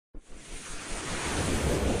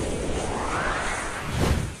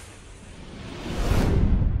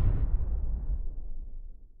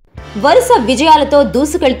వరుస విజయాలతో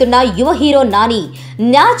దూసుకెళ్తున్న యువ హీరో నాని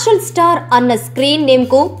న్యాచురల్ స్టార్ అన్న స్క్రీన్ నేమ్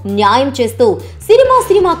కు న్యాయం చేస్తూ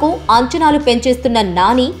సినిమాకు అంచనాలు పెంచేస్తున్న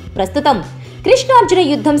నాని ప్రస్తుతం కృష్ణార్జున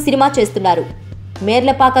యుద్ధం సినిమా చేస్తున్నారు.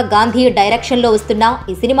 మేర్లపాక గాంధీ డైరెక్షన్ లో వస్తున్న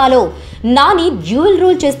ఈ సినిమాలో నాని డ్యూయల్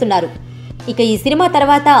రోల్ చేస్తున్నారు. ఇక ఈ సినిమా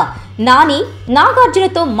తర్వాత నాని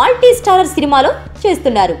నాగార్జునతో మల్టీ స్టారర్ సినిమాలో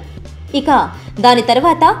చేస్తున్నారు. ఇక దాని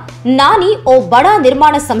తర్వాత నాని ఓ బడా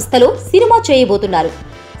నిర్మాణ సంస్థలో సినిమా చేయబోతున్నారు.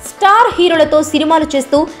 స్టార్ హీరోలతో సినిమాలు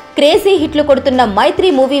చేస్తూ క్రేజీ హిట్లు కొడుతున్న మైత్రి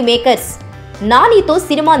మూవీ మేకర్స్ నానితో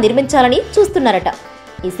సినిమా నిర్మించాలని చూస్తున్నారట.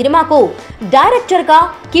 ఈ సినిమాకు డైరెక్టర్ గా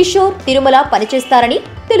కిషోర్ తిరుమల పనిచేస్తారని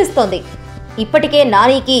తెలుస్తోంది. ఇప్పటికే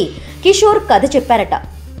నానికి కిషోర్ కథ చెప్పారట.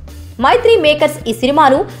 మైత్రి మేకర్స్ ఈ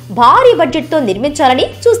సినిమాను భారీ బడ్జెట్ తో నిర్మించాలని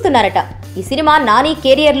చూస్తున్నారట. ఈ సినిమా నాని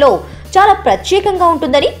కెరియర్ లో చాలా ప్రత్యేకంగా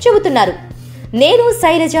ఉంటుందని చెబుతున్నారు. నేను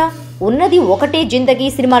శైలజ, ఉన్నది ఒకటే జిందగీ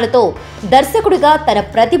సినిమాలతో దర్శకుడిగా తన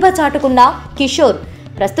ప్రతిభ చాటుకున్న కిషోర్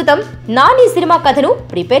ప్రస్తుతం నాని సినిమా కథను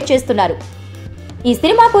ప్రిపేర్ చేస్తున్నారు. ఈ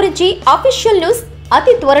సినిమా గురించి అఫీషియల్ న్యూస్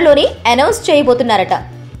అతి త్వరలోనే అనౌన్స్ చేయబోతున్నారట.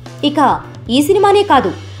 ఇక ఈ సినిమానే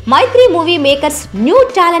కాదు, మైత్రి movie makers new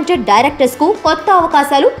talented directors కు కొత్త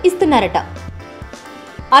అవకాశాలు ఇస్తున్నారట.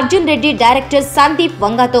 అర్జున్ రెడ్డి డైరెక్టర్ సందీప్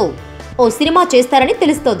వంగాతో ఓ సినిమా చేస్తారని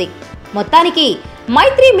తెలుస్తోంది. మొత్తానికి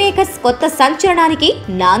మైత్రి మేకర్స్ కొత్త సంచలనానికి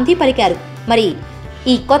నాంది పలికారు. మరి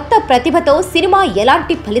ఈ కొత్త ప్రతిభతో సినిమా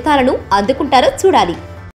ఎలాంటి ఫలితాలను అందుకుంటారో చూడాలి.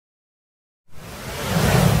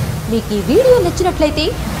 మీకు ఈ వీడియో నచ్చినట్లయితే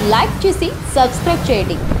లైక్ చేసి సబ్స్క్రైబ్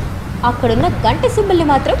చేయండి. అక్కడున్న గంట సింబల్ని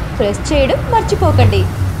మాత్రం ప్రెస్ చేయడం మర్చిపోకండి.